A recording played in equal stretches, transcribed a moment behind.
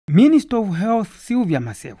Minister of Health SYLVIA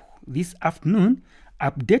MASEBO this afternoon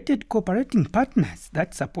updated cooperating partners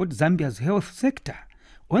that support Zambia's health sector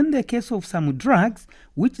on the case of some drugs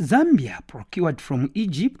which Zambia procured from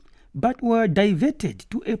Egypt but were diverted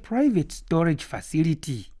to a private storage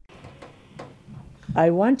facility. I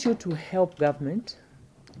want you to help government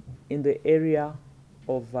in the area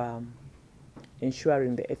of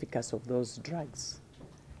ensuring the efficacy of those drugs,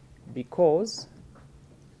 because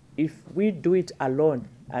if we do it alone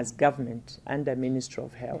as government under Ministry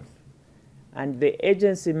of Health and the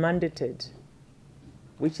agency mandated,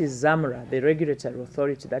 which is ZAMMSA, the regulatory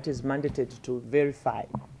authority that is mandated to verify,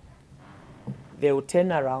 they will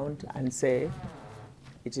turn around and say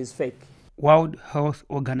it is fake. World Health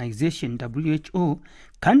Organization WHO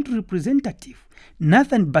country representative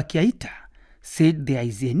Nathan Bakyaita said there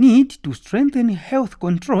is a need to strengthen health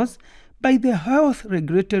controls by the health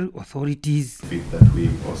regulatory authorities. That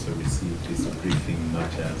we've also received this briefing,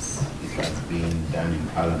 much as it has been done in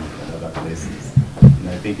Parliament and other places. And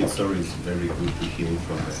I think it's always very good to hear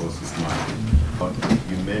from the horse's mouth. But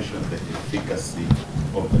you mentioned the efficacy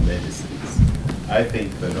of the medicines. I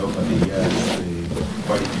think that over the years, the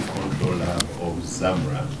quality controller of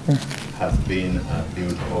ZAMMSA has been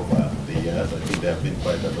built over the years. I think there have been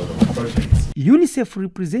quite a lot of projects. UNICEF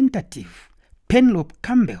representative Penelope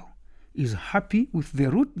Campbell is happy with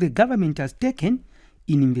the route the government has taken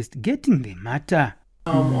in investigating the matter.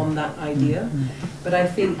 On that idea, but I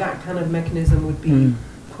think that kind of mechanism would be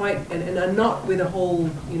quite, and not with a whole,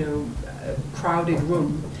 crowded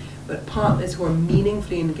room, but partners who are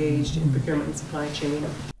meaningfully engaged in procurement and supply chain.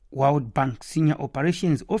 World Bank Senior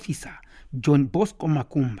Operations Officer John Bosco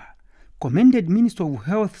Makumba commended Minister of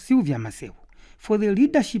Health SYLVIA MASEBO for the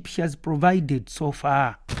leadership she has provided so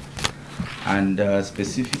far. And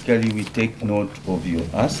specifically, we take note of your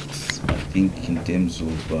asks, I think, in terms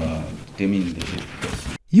of determining the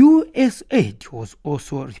efficacy. USAID was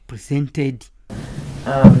also represented.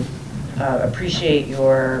 Appreciate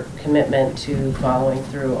your commitment to following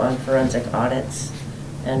through on forensic audits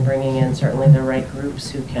and bringing in certainly the right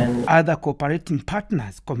groups who can. Other cooperating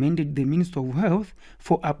partners commended the Minister of Health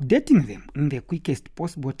for updating them in the quickest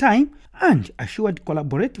possible time and assured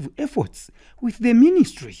collaborative efforts with the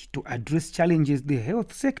ministry to address challenges the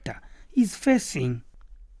health sector is facing.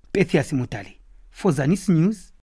 Pethias Mutali for ZANIS News.